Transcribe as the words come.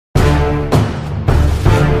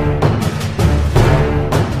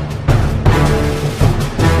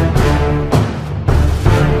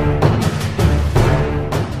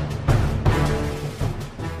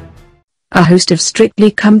A host of Strictly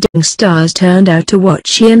Come Dancing stars turned out to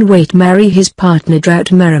watch Ian Waite marry his partner Drew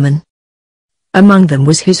Merriman. Among them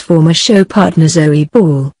was his former show partner Zoe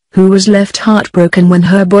Ball, who was left heartbroken when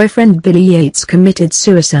her boyfriend Billy Yates committed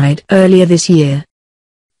suicide earlier this year.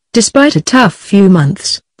 Despite a tough few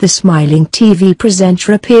months, the smiling TV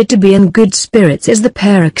presenter appeared to be in good spirits as the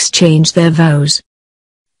pair exchanged their vows.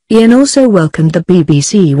 Ian also welcomed the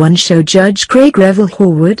BBC One show judge Craig Revel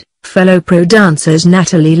Horwood, fellow pro dancers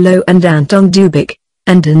Natalie Lowe and Anton Beke,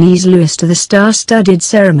 and Denise Lewis to the star-studded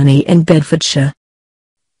ceremony in Bedfordshire.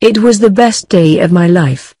 "It was the best day of my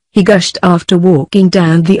life," he gushed after walking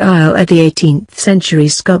down the aisle at the 18th century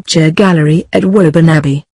sculpture gallery at Woburn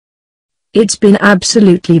Abbey. "It's been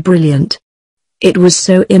absolutely brilliant. It was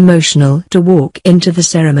so emotional to walk into the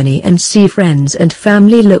ceremony and see friends and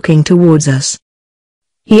family looking towards us."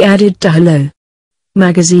 He added to Hello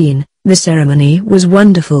magazine, "The ceremony was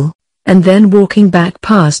wonderful, and then walking back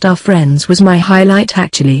past our friends was my highlight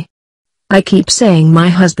actually. I keep saying my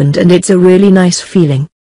husband and it's a really nice feeling.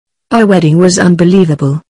 Our wedding was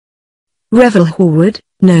unbelievable." Revel Horwood,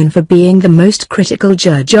 known for being the most critical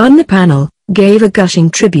judge on the panel, gave a gushing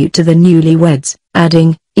tribute to the newlyweds,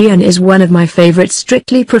 adding, "Ian is one of my favorite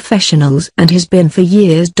Strictly professionals and has been for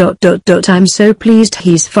years. I'm so pleased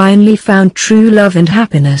he's finally found true love and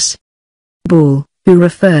happiness." Ball, who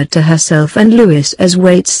referred to herself and Lewis as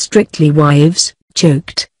Waite's Strictly wives,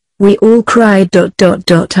 joked, "We all cried.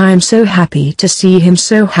 I'm so happy to see him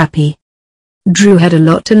so happy. Drew had a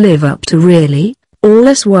lot to live up to really, all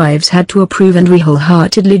us wives had to approve and we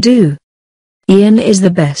wholeheartedly do. Ian is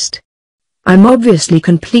the best. I'm obviously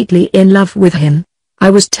completely in love with him. I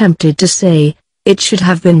was tempted to say, it should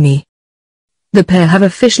have been me." The pair have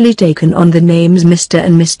officially taken on the names Mr.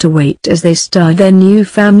 and Mr. Waite as they start their new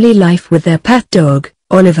family life with their pet dog,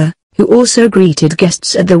 Oliver, who also greeted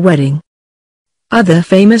guests at the wedding. Other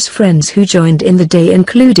famous friends who joined in the day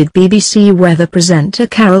included BBC weather presenter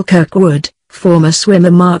Carol Kirkwood, former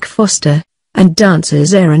swimmer Mark Foster, and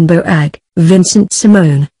dancers Erin Boag, Vincent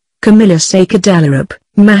Simone, Camilla Sakadalarop,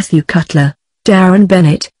 Matthew Cutler, Darren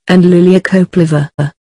Bennett, and Lilia Koplova.